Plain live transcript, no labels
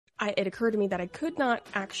it occurred to me that I could not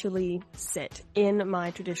actually sit in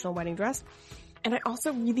my traditional wedding dress. And I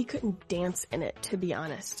also really couldn't dance in it, to be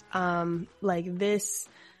honest.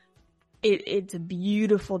 It's a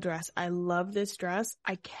beautiful dress. I love this dress.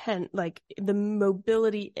 The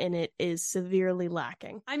mobility in it is severely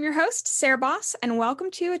lacking. I'm your host, Sarah Boss, and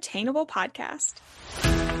welcome to Attainable Podcast.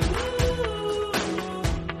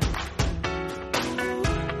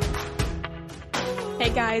 Hey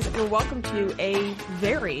guys, and welcome to a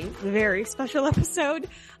very, very special episode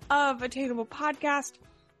of Attainable Podcast.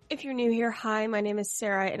 If you're new here, hi, my name is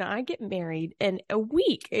Sarah, and I get married in a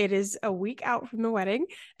week. It is a week out from the wedding,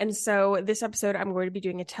 and so this episode, I'm going to be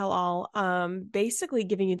doing a tell-all, basically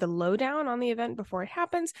giving you the lowdown on the event before it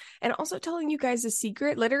happens, and also telling you guys a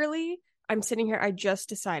secret. Literally, I'm sitting here, I just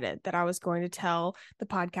decided that I was going to tell the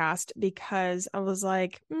podcast because I was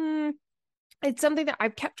like, it's something that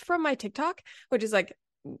I've kept from my TikTok, which is like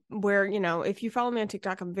where, if you follow me on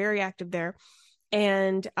TikTok, I'm very active there.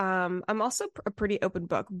 And I'm also a pretty open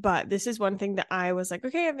book, but this is one thing that I was like,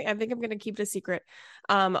 okay, I think I'm going to keep it a secret.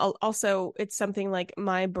 Also, it's something like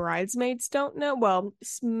my bridesmaids don't know. Well,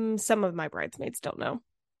 some of my bridesmaids don't know.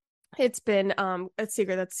 It's been a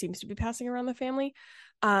secret that seems to be passing around the family.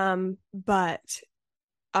 But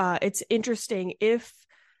it's interesting if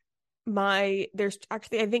there's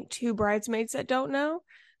actually, I think, 2 bridesmaids that don't know.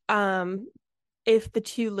 If the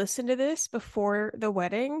 2 listen to this before the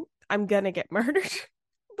wedding, I'm gonna get murdered.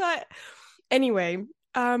 But anyway,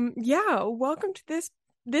 welcome to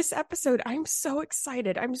this episode. I'm so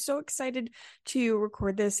excited. I'm so excited to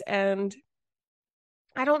record this, and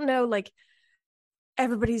I don't know, like,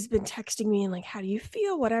 everybody's been texting me and like, how do you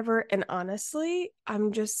feel? Whatever. And honestly,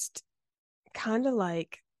 I'm just kind of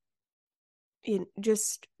like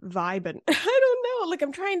just vibing. I don't know. Like,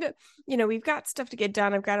 I'm trying to, we've got stuff to get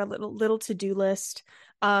done. I've got a little to-do list.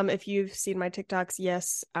 If you've seen my TikToks,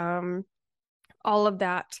 yes. All of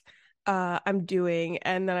that I'm doing.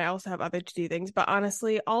 And then I also have other to-do things. But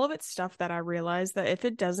honestly, all of it's stuff that I realize that if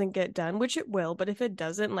it doesn't get done, which it will, but if it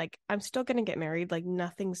doesn't, like, I'm still going to get married. Like,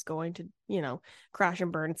 nothing's going to, crash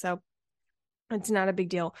and burn. So it's not a big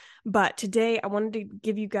deal. But today I wanted to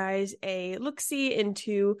give you guys a look-see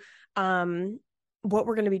into what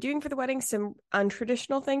we're going to be doing for the wedding, some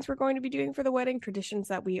untraditional things we're going to be doing for the wedding, traditions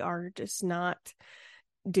that we are just not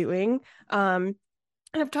doing. And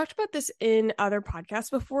I've talked about this in other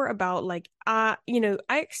podcasts before about like, I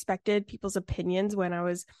expected people's opinions when I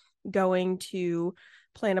was going to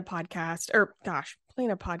plan a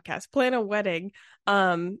wedding.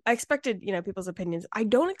 I expected, people's opinions. I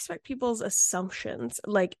don't expect people's assumptions.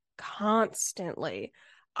 Like, constantly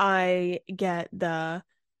I get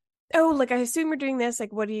I assume you're doing this,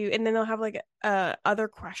 like, what do you, and then they'll have like a other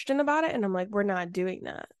question about it, and I'm like, we're not doing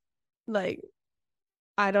that. Like,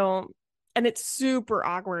 I don't, and it's super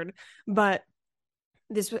awkward. But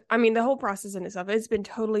the whole process in itself, it's been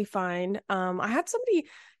totally fine. I had somebody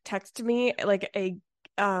text me like I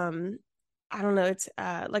don't know, it's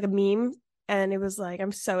like a meme, and it was like,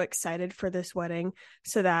 I'm so excited for this wedding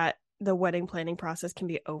so that the wedding planning process can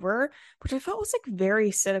be over, which I felt was like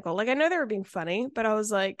very cynical. Like, I know they were being funny, but I was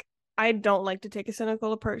like, I don't like to take a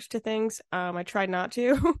cynical approach to things. I try not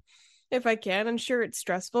to if I can. I'm sure it's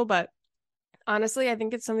stressful, but honestly, I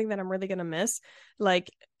think it's something that I'm really going to miss. Like,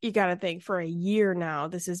 you got to think, for a year now,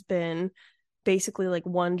 this has been basically like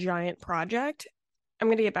one giant project. I'm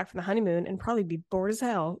going to get back from the honeymoon and probably be bored as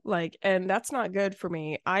hell. Like, and that's not good for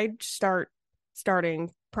me. I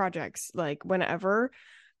starting projects like whenever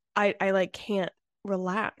I like can't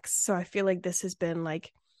relax. So I feel like this has been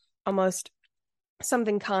like almost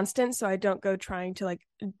something constant, so I don't go trying to like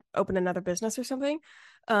open another business or something.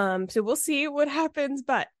 So we'll see what happens,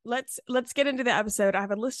 but let's get into the episode. I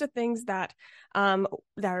have a list of things that are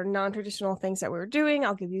non-traditional things that we're doing.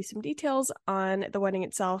 I'll give you some details on the wedding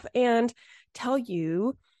itself and tell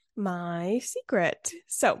you my secret.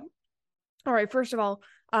 So, all right, first of all,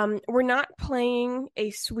 we're not playing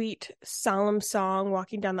a sweet, solemn song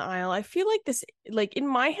walking down the aisle. I feel like this, like, in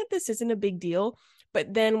my head, this isn't a big deal.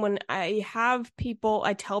 But then when I tell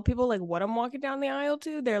people like what I'm walking down the aisle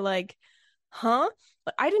to, they're like, huh?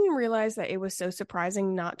 But I didn't realize that it was so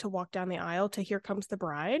surprising not to walk down the aisle to Here Comes the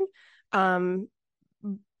Bride.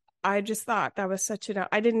 I just thought that was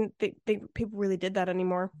I didn't think people really did that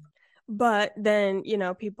anymore. But then,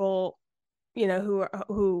 people,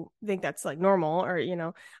 who think that's like normal,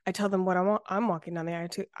 or, I tell them what I'm walking down the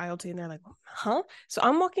aisle to, and they're like, huh? So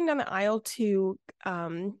I'm walking down the aisle to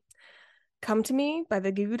Come to Me by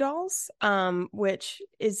the Goo Goo Dolls, which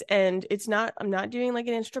is, and it's not, I'm not doing like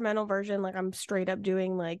an instrumental version, like I'm straight up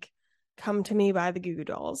doing like Come to Me by the Goo Goo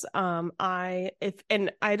Dolls. I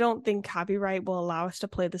don't think copyright will allow us to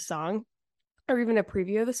play the song or even a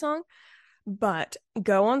preview of the song, but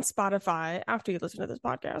go on Spotify after you listen to this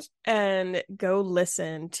podcast and go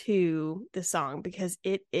listen to the song because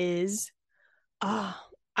it is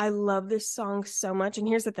I love this song so much. And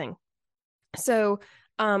here's the thing. So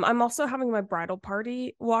I'm also having my bridal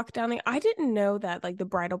party walk down the I didn't know that like the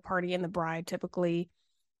bridal party and the bride typically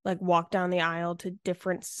like walk down the aisle to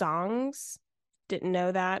different songs. Didn't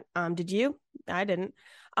know that. Did you? I didn't.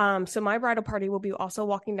 So my bridal party will be also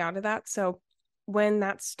walking down to that. So when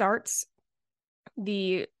that starts,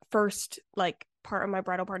 the first like part of my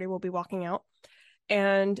bridal party will be walking out.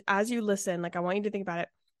 And as you listen, like I want you to think about it.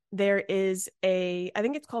 There is I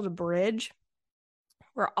think it's called a bridge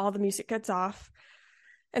where all the music cuts off.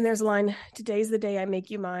 And there's a line, today's the day I make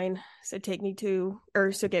you mine. So get me to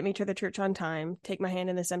the church on time. Take my hand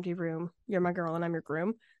in this empty room. You're my girl and I'm your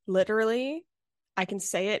groom. Literally, I can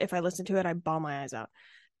say it. If I listen to it, I bawl my eyes out.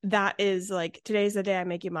 That is like, today's the day I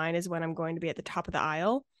make you mine is when I'm going to be at the top of the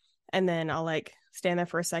aisle. And then I'll like stand there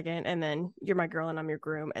for a second and then you're my girl and I'm your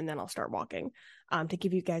groom. And then I'll start walking to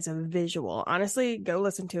give you guys a visual. Honestly, go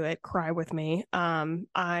listen to it. Cry with me.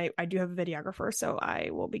 I do have a videographer, so I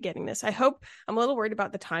will be getting this. I hope. I'm a little worried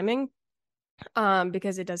about the timing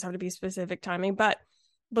because it does have to be specific timing. But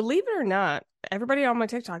believe it or not, everybody on my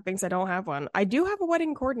TikTok thinks I don't have one. I do have a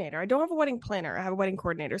wedding coordinator. I don't have a wedding planner. I have a wedding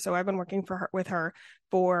coordinator. So I've been working with her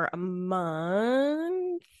for a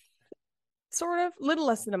month. Sort of, little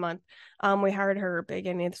less than a month. We hired her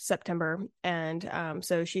beginning of September, and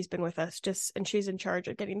so she's been with us and she's in charge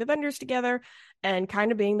of getting the vendors together and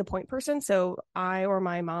kind of being the point person. So I or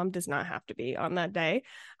my mom does not have to be on that day,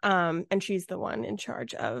 and she's the one in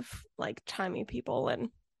charge of like timing people. And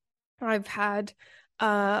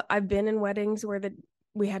I've been in weddings where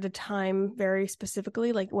we had to time very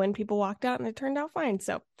specifically, like when people walked out, and it turned out fine.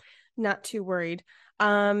 So not too worried.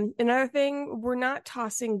 Another thing, we're not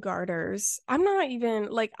tossing garters. I'm not even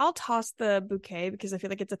like, I'll toss the bouquet because I feel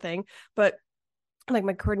like it's a thing, but like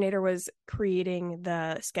my coordinator was creating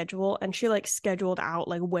the schedule and she like scheduled out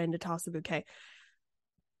like when to toss the bouquet.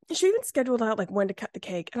 She even scheduled out like when to cut the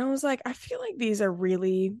cake. And I was like, I feel like these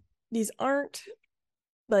aren't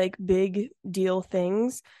like big deal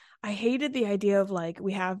things. I hated the idea of like,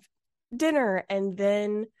 we have dinner and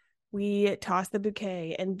then we tossed the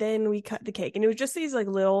bouquet and then we cut the cake. And it was just these like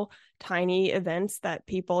little tiny events that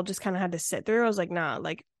people just kind of had to sit through. I was like, nah,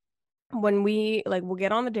 like when we'll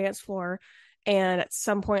get on the dance floor and at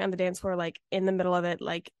some point on the dance floor, like in the middle of it,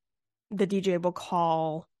 like the DJ will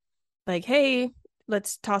call like, hey,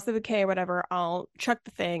 let's toss the bouquet or whatever. I'll chuck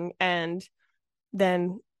the thing. And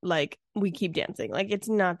then like we keep dancing. Like it's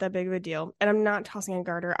not that big of a deal. And I'm not tossing a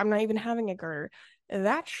garter. I'm not even having a garter.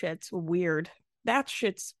 That shit's weird. That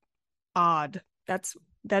shit's odd.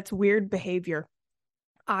 That's weird behavior.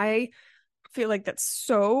 I feel like that's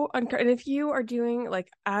so and if you are doing like,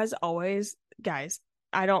 as always, guys,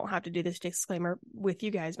 I don't have to do this disclaimer with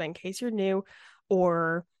you guys, but in case you're new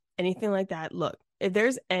or anything like that, look, if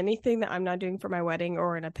there's anything that I'm not doing for my wedding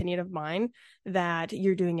or an opinion of mine that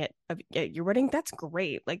you're doing at your wedding, that's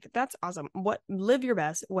great. Like that's awesome. Live your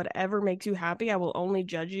best, whatever makes you happy. I will only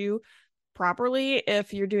judge you properly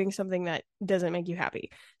if you're doing something that doesn't make you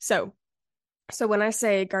happy. So when I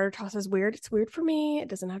say garter toss is weird, it's weird for me. It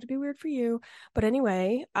doesn't have to be weird for you. But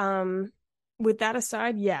anyway, with that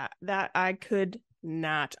aside, yeah, that I could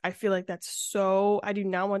not. I feel like I do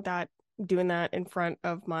not want that doing that in front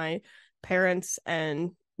of my parents,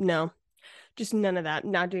 and no, just none of that.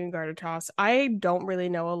 Not doing garter toss. I don't really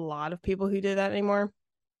know a lot of people who do that anymore.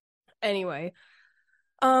 Anyway,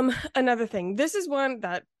 another thing. This is one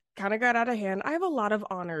that kind of got out of hand. I have a lot of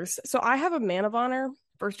honors. So I have a man of honor,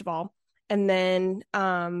 first of all. And then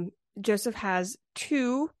Joseph has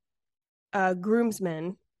two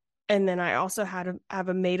groomsmen. And then I also have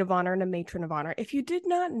a maid of honor and a matron of honor. If you did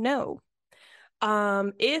not know,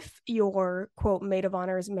 if your quote maid of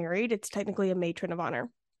honor is married, it's technically a matron of honor.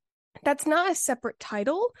 That's not a separate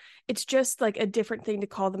title. It's just like a different thing to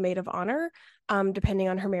call the maid of honor, depending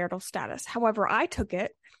on her marital status. However, I took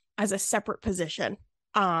it as a separate position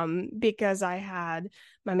because I had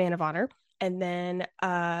my man of honor and then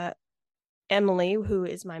Emily, who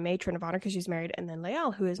is my matron of honor because she's married, and then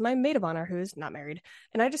Lael, who is my maid of honor, who is not married.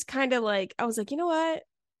 And I just kind of like, I was like, you know what?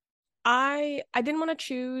 I didn't want to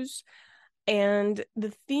choose. And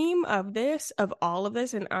the theme of all of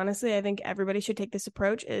this, and honestly, I think everybody should take this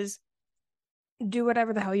approach, is do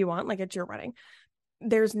whatever the hell you want. Like it's your wedding.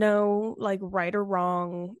 There's no like right or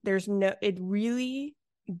wrong. It really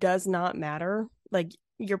does not matter. Like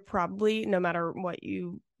you're probably, no matter what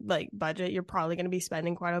you like budget, you're probably going to be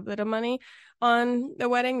spending quite a bit of money on the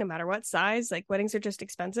wedding, no matter what size. Like weddings are just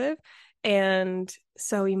expensive. And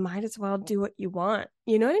so you might as well do what you want.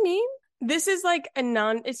 You know what I mean? This is like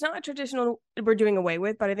it's not a traditional we're doing away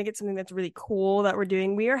with, but I think it's something that's really cool that we're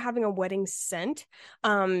doing. We are having a wedding scent.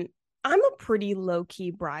 I'm a pretty low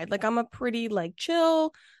key bride. Like I'm a pretty like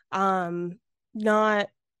chill, not,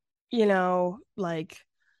 like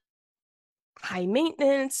high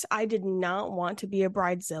maintenance. I did not want to be a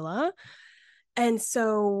bridezilla. And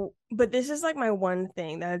so, but this is like my one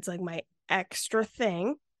thing that's like my extra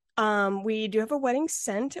thing. We do have a wedding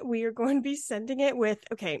scent. We are going to be scenting it with,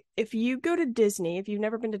 okay, if you go to Disney, if you've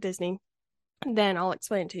never been to Disney, then I'll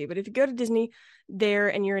explain it to you. But if you go to Disney there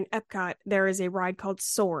and you're in Epcot, there is a ride called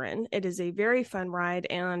Soarin'. It is a very fun ride.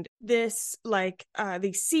 And this, like,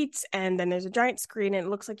 these seats, and then there's a giant screen, and it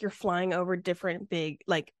looks like you're flying over different big,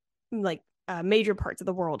 major parts of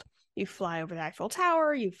the world. You fly over the Eiffel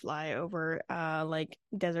Tower, you fly over like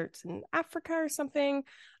deserts in Africa or something.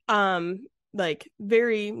 Like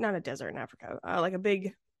very not a desert in Africa, like a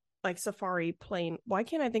big like safari plane. Why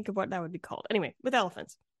can't I think of what that would be called? Anyway, with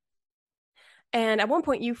elephants. And at one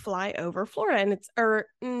point you fly over Florida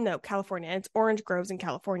and California. It's orange groves in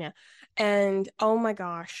California. And oh my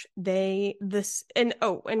gosh, and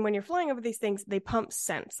when you're flying over these things, they pump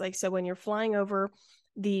scents. Like so when you're flying over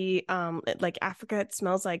the like Africa, it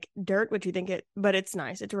smells like dirt, which you think but it's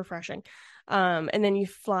nice, it's refreshing. And then you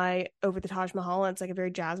fly over the Taj Mahal and it's like a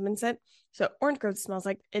very jasmine scent. So orange grove smells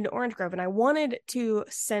like an orange grove. And I wanted to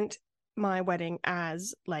scent my wedding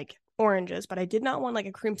as like oranges, but I did not want like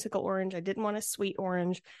a creamsicle orange. I didn't want a sweet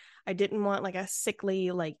orange. I didn't want like a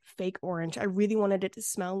sickly like fake orange. I really wanted it to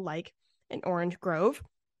smell like an orange grove.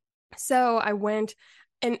 So I went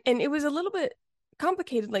and it was a little bit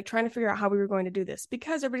complicated, like trying to figure out how we were going to do this,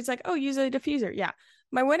 because everybody's like, oh, use a diffuser. Yeah,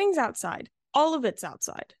 my wedding's outside. All of it's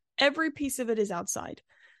outside. Every piece of it is outside.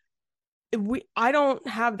 I don't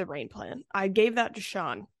have the rain plan. I gave that to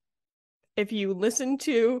Sean. If you listen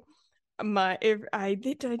to did I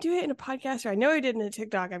do it in a podcast, or I know I did in a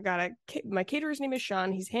TikTok. I've got my caterer's name is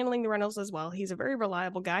Sean. He's handling the rentals as well. He's a very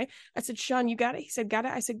reliable guy. I said, Sean, you got it? He said, got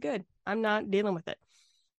it. I said, good. I'm not dealing with it.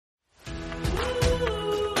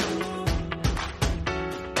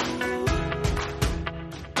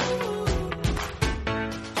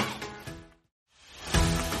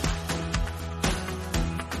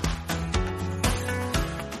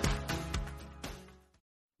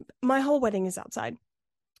 My whole wedding is outside.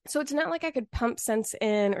 So it's not like I could pump scents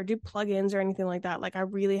in or do plugins or anything like that. Like I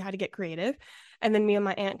really had to get creative. And then me and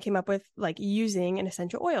my aunt came up with like using an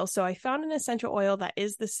essential oil. So I found an essential oil that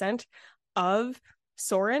is the scent of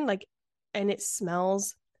Soarin', like, and it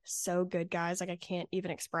smells so good, guys. Like I can't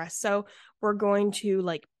even express. So we're going to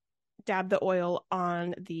like dab the oil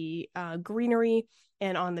on the greenery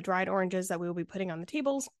and on the dried oranges that we will be putting on the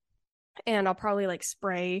tables. And I'll probably like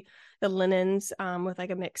spray the linens with like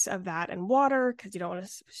a mix of that and water, because you don't want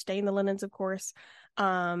to stain the linens, of course.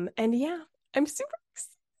 And yeah, I'm super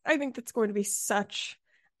excited. I think that's going to be such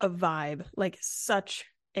a vibe, like such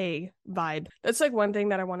a vibe. That's like one thing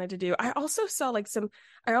that I wanted to do. I also saw like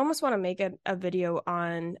I almost want to make a video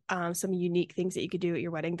on some unique things that you could do at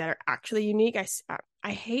your wedding that are actually unique.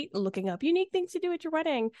 I hate looking up unique things to do at your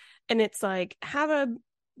wedding, and it's like have a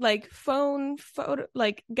like phone photo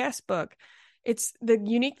like guest book. It's the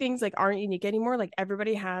unique things like aren't unique anymore, like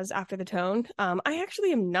everybody has After the Tone. I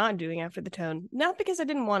actually am not doing After the Tone, not because I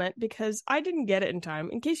didn't want it, because I didn't get it in time.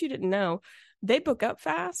 In case you didn't know, they book up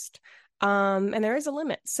fast, and there is a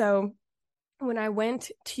limit. So when I went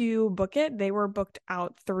to book it, they were booked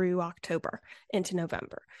out through October into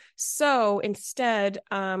November. So instead,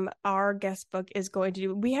 our guest book is going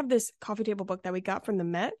to we have this coffee table book that we got from the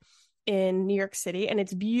Met in New York City, and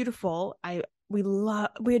it's beautiful.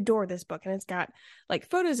 We adore this book, and it's got like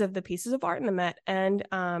photos of the pieces of art in the Met. And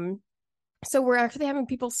so we're actually having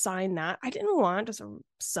people sign that. I didn't want just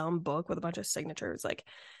some book with a bunch of signatures. Like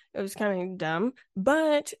it was kind of dumb.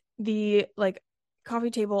 But the like coffee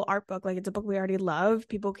table art book, like it's a book we already love.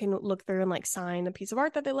 People can look through and like sign a piece of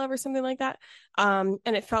art that they love or something like that. And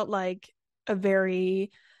it felt like a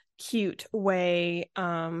very cute way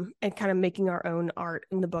and kind of making our own art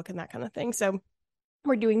in the book and that kind of thing. So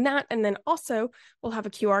we're doing that, and then also we'll have a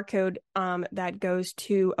QR code that goes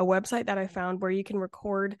to a website that I found where you can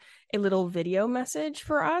record a little video message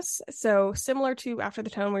for us. So similar to After the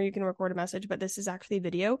Tone, where you can record a message, but this is actually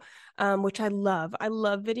video, which I love. I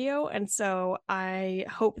love video, and so I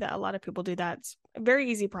hope that a lot of people do that. It's a very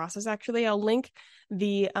easy process, actually. I'll link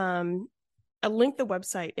the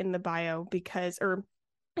website in the bio, because or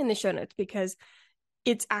in the show notes, because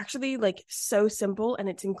it's actually like so simple and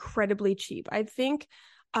it's incredibly cheap. I think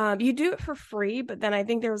you do it for free, but then I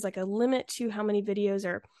think there was like a limit to how many videos,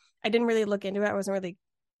 or I didn't really look into it. I wasn't really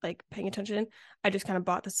like paying attention. I just kind of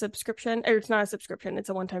bought the subscription, or it's not a subscription, it's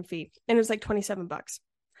a one-time fee. And it was like $27. And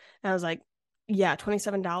I was like, yeah,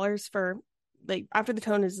 $27 for like after the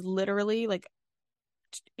tone is literally like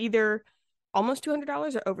either almost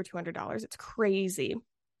 $200 or over $200. It's crazy.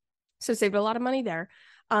 So saved a lot of money there.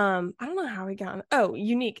 I don't know how we got on. Oh,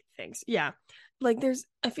 unique things. Yeah. Like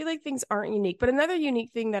I feel like things aren't unique, but another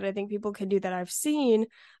unique thing that I think people can do that I've seen,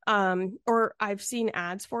 or I've seen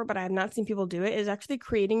ads for, but I have not seen people do it, is actually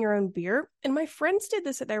creating your own beer. And my friends did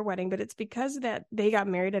this at their wedding, but it's because that they got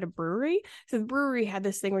married at a brewery. So the brewery had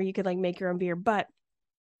this thing where you could like make your own beer, but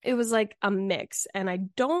it was like a mix. And I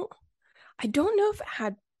don't know if it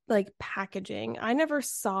had like packaging. I never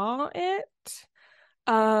saw it.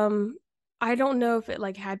 Um, I don't know if it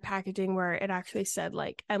like had packaging where it actually said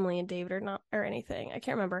like Emily and David or not or anything. I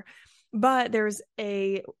can't remember. But there's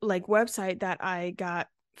a like website that I got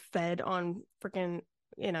fed on freaking,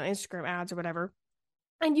 Instagram ads or whatever.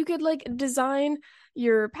 And you could like design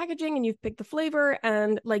your packaging and you pick the flavor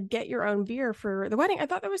and like get your own beer for the wedding. I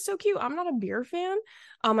thought that was so cute. I'm not a beer fan.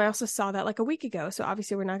 I also saw that like a week ago. So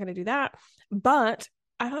obviously we're not going to do that. But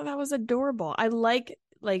I thought that was adorable. I like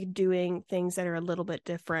doing things that are a little bit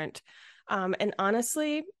different. And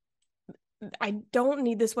honestly, I don't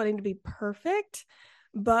need this wedding to be perfect,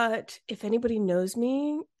 but if anybody knows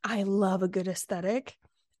me, I love a good aesthetic.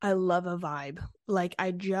 I love a vibe. Like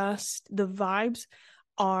the vibes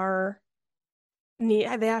are neat.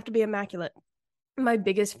 They have to be immaculate. My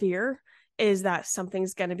biggest fear is that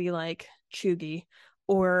something's going to be like chuggy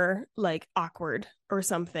or like awkward or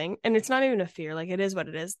something. And it's not even a fear. Like it is what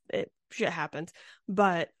it is. Shit happens.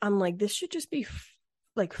 But I'm like, this should just be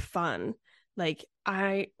like fun. Like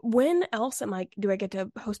when else do I get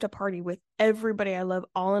to host a party with everybody I love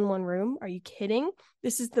all in one room? Are you kidding?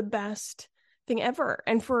 This is the best thing ever.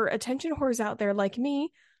 And for attention whores out there like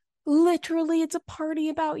me, literally it's a party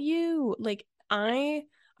about you. Like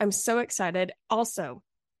I'm so excited. Also,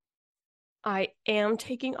 I am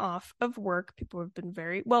taking off of work. People have been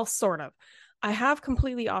very well, sort of. I have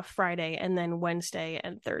completely off Friday, and then Wednesday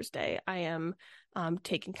and Thursday I am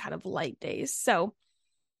taking kind of light days. So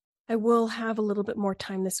I will have a little bit more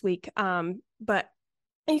time this week. But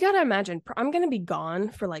you got to imagine, I'm going to be gone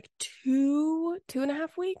for like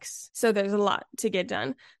 2.5 weeks. So there's a lot to get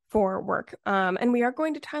done for work. And we are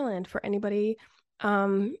going to Thailand for anybody.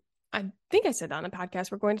 I think I said that on the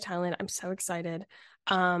podcast. We're going to Thailand. I'm so excited.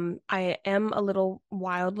 I am a little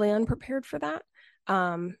wildly unprepared for that.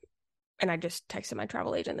 And I just texted my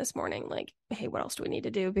travel agent this morning, like, hey, what else do we need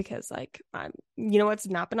to do? Because like, what's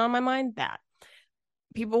not been on my mind? That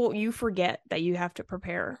you forget that you have to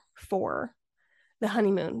prepare for the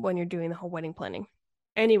honeymoon when you're doing the whole wedding planning.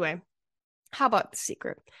 Anyway, how about the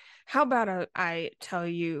secret? How about I tell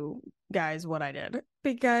you guys what I did?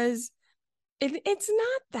 Because it's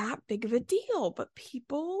not that big of a deal, but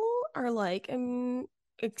people are like,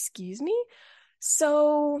 excuse me?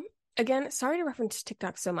 So again, sorry to reference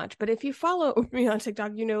TikTok so much, but if you follow me on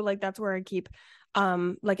TikTok, like that's where I keep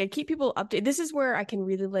I keep people updated. This is where I can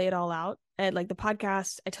really lay it all out. And like the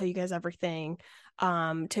podcast, I tell you guys everything.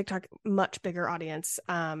 TikTok, much bigger audience.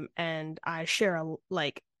 And I share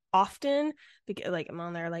like often because like I'm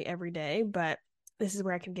on there like every day, but this is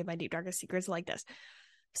where I can give my deep darkest secrets like this.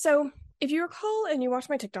 So if you recall and you watch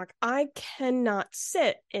my TikTok, I cannot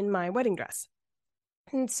sit in my wedding dress.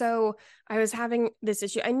 And so I was having this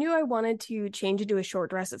issue. I knew I wanted to change into a short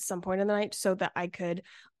dress at some point in the night so that I could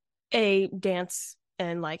dance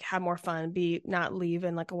and like have more fun, not leave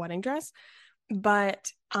in like a wedding dress.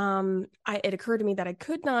 But it occurred to me that I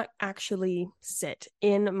could not actually sit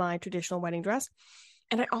in my traditional wedding dress.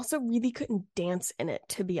 And I also really couldn't dance in it,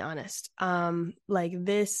 to be honest. Like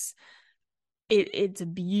this, it's a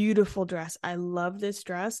beautiful dress. I love this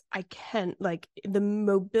dress. I can like the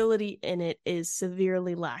mobility in it is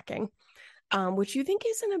severely lacking, which you think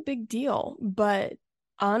isn't a big deal, but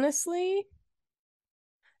honestly,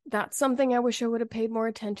 that's something I wish I would have paid more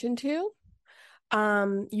attention to.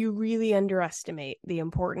 You really underestimate the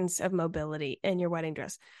importance of mobility in your wedding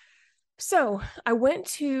dress. So do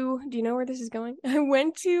you know where this is going? I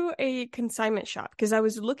went to a consignment shop because I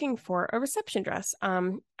was looking for a reception dress.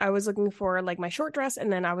 I was looking for like my short dress,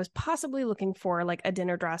 and then I was possibly looking for like a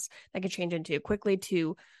dinner dress that I could change into quickly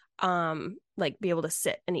to like be able to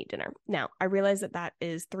sit and eat dinner. Now, I realized that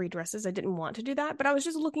is 3 dresses. I didn't want to do that, but I was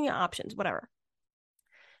just looking at options, whatever.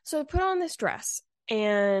 So I put on this dress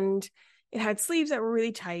and it had sleeves that were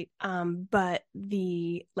really tight, but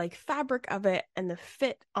the like fabric of it and the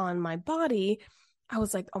fit on my body I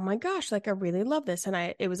was like, oh my gosh, like I really love this.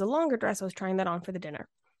 And it was a longer dress. I was trying that on for the dinner.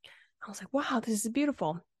 I was like, wow, this is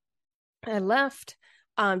beautiful. I left,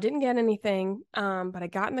 didn't get anything, but I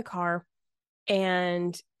got in the car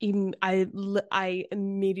and I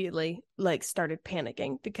immediately like started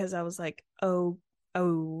panicking because I was like, oh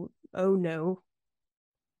no.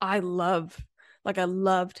 I love I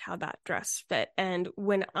loved how that dress fit. And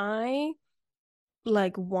when I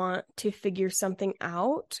like want to figure something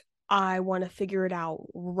out, I want to figure it out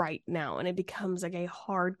right now. And it becomes like a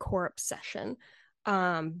hardcore obsession.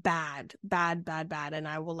 Bad. And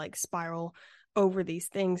I will like spiral over these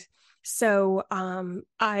things. So uh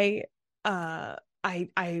I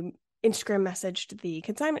Instagram messaged the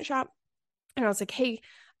consignment shop and I was like, hey,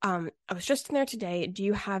 I was just in there today. Do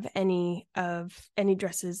you have any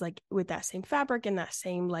dresses like with that same fabric and that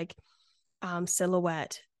same like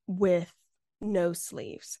silhouette with no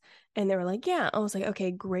sleeves? And they were like, yeah. I was like,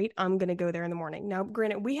 okay, great. I'm gonna go there in the morning. Now,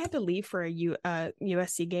 granted, we had to leave for a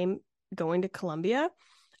USC game going to Columbia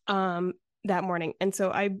that morning. And so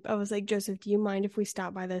I was like, Joseph, do you mind if we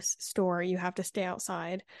stop by this store? You have to stay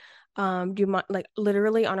outside. Do you mind, like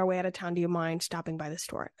literally on our way out of town, do you mind stopping by the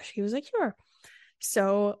store? She was like, sure.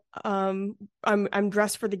 So I'm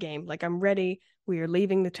dressed for the game. Like I'm ready. We are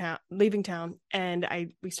leaving town, and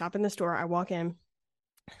we stop in the store. I walk in.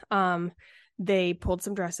 Um, they pulled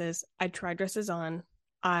some dresses. I tried dresses on.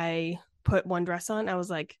 I put one dress on. I was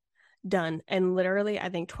like, done. And literally, I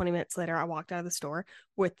think 20 minutes later, I walked out of the store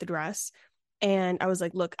with the dress. And I was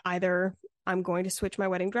like, look, either I'm going to switch my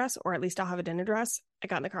wedding dress or at least I'll have a dinner dress. I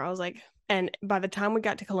got in the car. I was like, and by the time we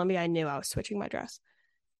got to Columbia, I knew I was switching my dress.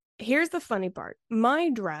 Here's the funny part.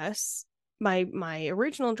 My dress, my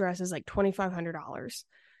original dress is like $2,500.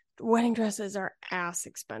 Wedding dresses are ass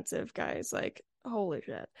expensive, guys. Like, holy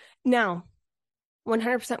shit. Now,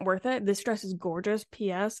 100% worth it. This dress is gorgeous.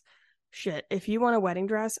 P.S. Shit, if you want a wedding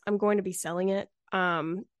dress, I'm going to be selling it.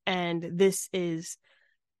 And this is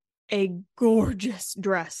a gorgeous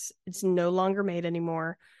dress. It's no longer made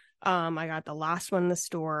anymore. I got the last one in the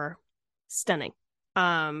store. Stunning.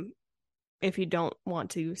 If you don't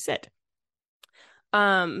want to sit.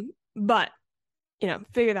 But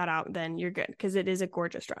figure that out, then you're good because it is a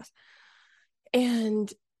gorgeous dress.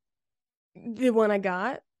 And the one I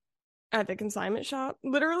got at the consignment shop,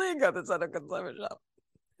 literally, I got this at a consignment shop,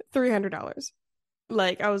 $300.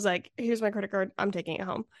 Like, I was like, here's my credit card. I'm taking it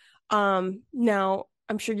home. Now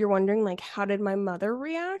I'm sure you're wondering, like, how did my mother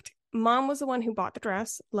react? Mom was the one who bought the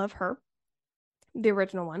dress. Love her, the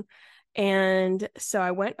original one. And so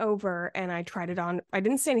I went over and I tried it on. I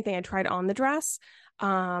didn't say anything. I tried on the dress.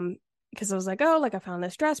 Because I was like, oh, like I found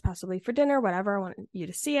this dress possibly for dinner, whatever. I want you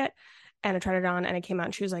to see it. And I tried it on and it came out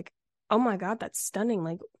and she was like, oh my God, that's stunning.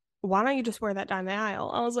 Like, why don't you just wear that down the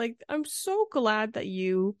aisle? I was like, I'm so glad that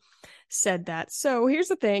you said that. So here's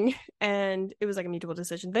the thing. And it was like a mutual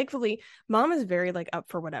decision. Thankfully, mom is very like up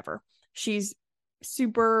for whatever. She's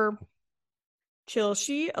super chill.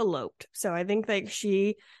 She eloped. So I think like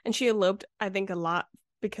she eloped, I think a lot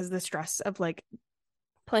because the stress of like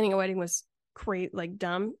planning a wedding was like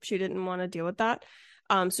dumb. She didn't want to deal with that.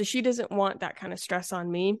 So she doesn't want that kind of stress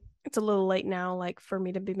on me. It's a little late now, like for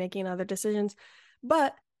me to be making other decisions,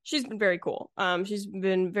 but she's been very cool. She's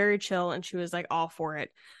been very chill and she was like all for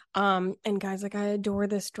it. And guys, like I adore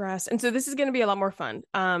this dress. And so this is going to be a lot more fun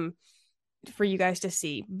for you guys to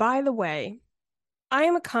see. By the way, I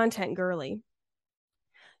am a content girly.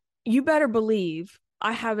 You better believe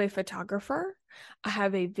I have a photographer, I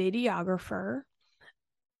have a videographer,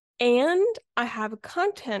 and I have a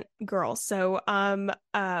content girl. So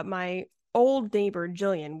my old neighbor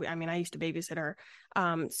Jillian, I mean, I used to babysit her.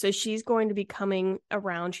 So she's going to be coming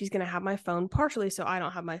around. She's going to have my phone partially so I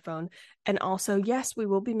don't have my phone. And also, yes, we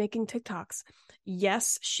will be making TikToks.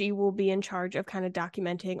 Yes, she will be in charge of kind of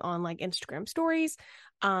documenting on like Instagram stories,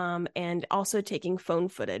 and also taking phone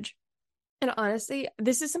footage. And honestly,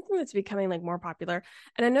 this is something that's becoming like more popular.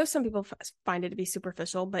 And I know some people find it to be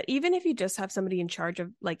superficial, but even if you just have somebody in charge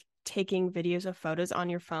of like taking videos of photos on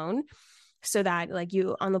your phone so that like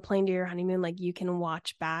you on the plane to your honeymoon, like you can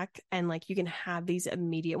watch back and like you can have these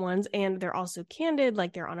immediate ones and they're also candid,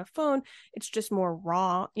 like they're on a phone. It's just more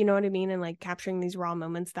raw, you know what I mean? And like capturing these raw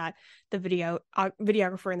moments that the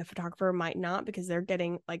videographer and the photographer might not because they're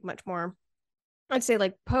getting like much more, I'd say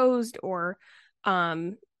like posed or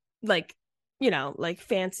like like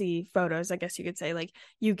fancy photos, I guess you could say. Like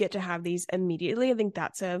you get to have these immediately. I think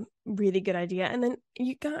that's a really good idea. And then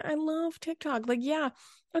I love TikTok. Like, yeah,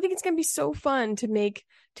 I think it's gonna be so fun to make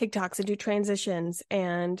TikToks and do transitions.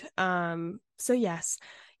 And so yes,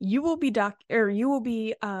 you will be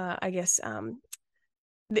I guess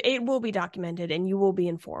it will be documented and you will be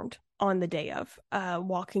informed on the day of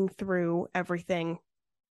walking through everything.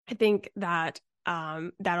 I think that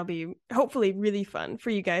that'll be hopefully really fun for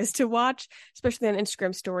you guys to watch, especially on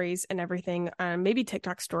Instagram stories and everything, maybe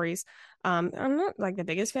TikTok stories. I'm not like the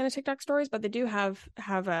biggest fan of TikTok stories, but they do have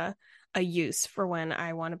a use for when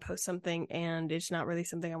I want to post something and it's not really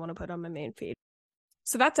something I want to put on my main feed.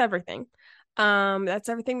 So that's everything. That's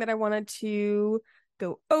everything that I wanted to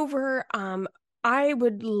go over. I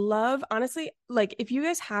would love, honestly, like if you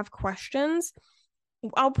guys have questions,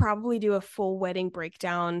 I'll probably do a full wedding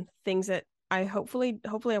breakdown, things that I hopefully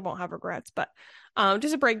I won't have regrets, but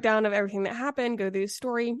just a breakdown of everything that happened, go through the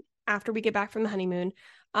story after we get back from the honeymoon,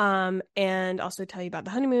 and also tell you about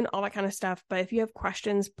the honeymoon, all that kind of stuff. But if you have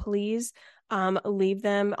questions, please leave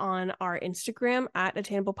them on our Instagram at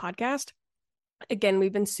Attainable Podcast. Again,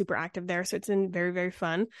 we've been super active there, so it's been very, very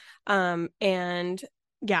fun. And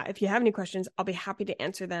yeah, if you have any questions, I'll be happy to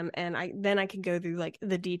answer them, and I can go through like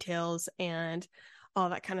the details and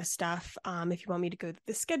all that kind of stuff. If you want me to go through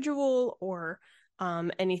the schedule or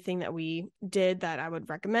anything that we did that I would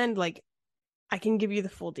recommend, like I can give you the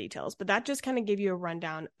full details, but that just kind of give you a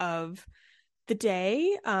rundown of the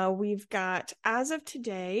day. We've got, as of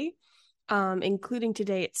today, including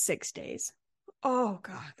today, it's 6 days. Oh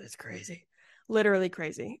God, that's crazy. Literally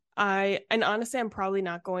crazy. And honestly, I'm probably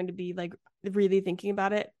not going to be like really thinking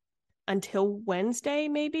about it until Wednesday,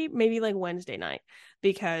 maybe like Wednesday night,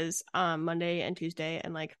 because Monday and Tuesday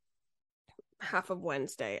and like half of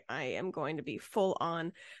Wednesday, I am going to be full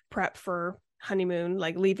on prep for honeymoon,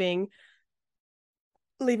 like leaving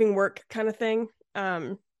work kind of thing,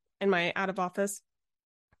 in my out of office.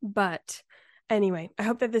 But anyway, I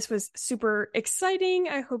hope that this was super exciting.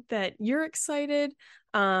 I hope that you're excited.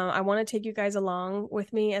 I want to take you guys along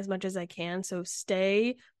with me as much as I can. So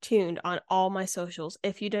stay tuned on all my socials.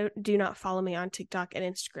 If you do not follow me on TikTok and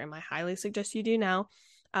Instagram, I highly suggest you do now,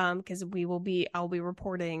 because I'll be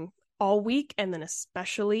reporting all week and then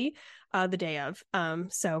especially the day of.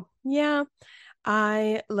 So yeah.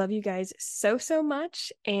 I love you guys so, so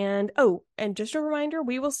much. And just a reminder,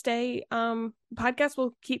 we will stay, podcasts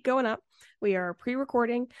will keep going up. We are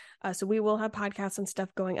pre-recording, so we will have podcasts and stuff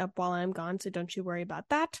going up while I'm gone, so don't you worry about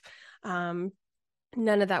that. None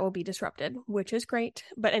of that will be disrupted, which is great.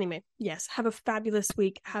 But anyway, yes, have a fabulous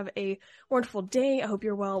week. Have a wonderful day. I hope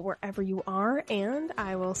you're well wherever you are, and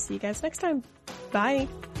I will see you guys next time. Bye.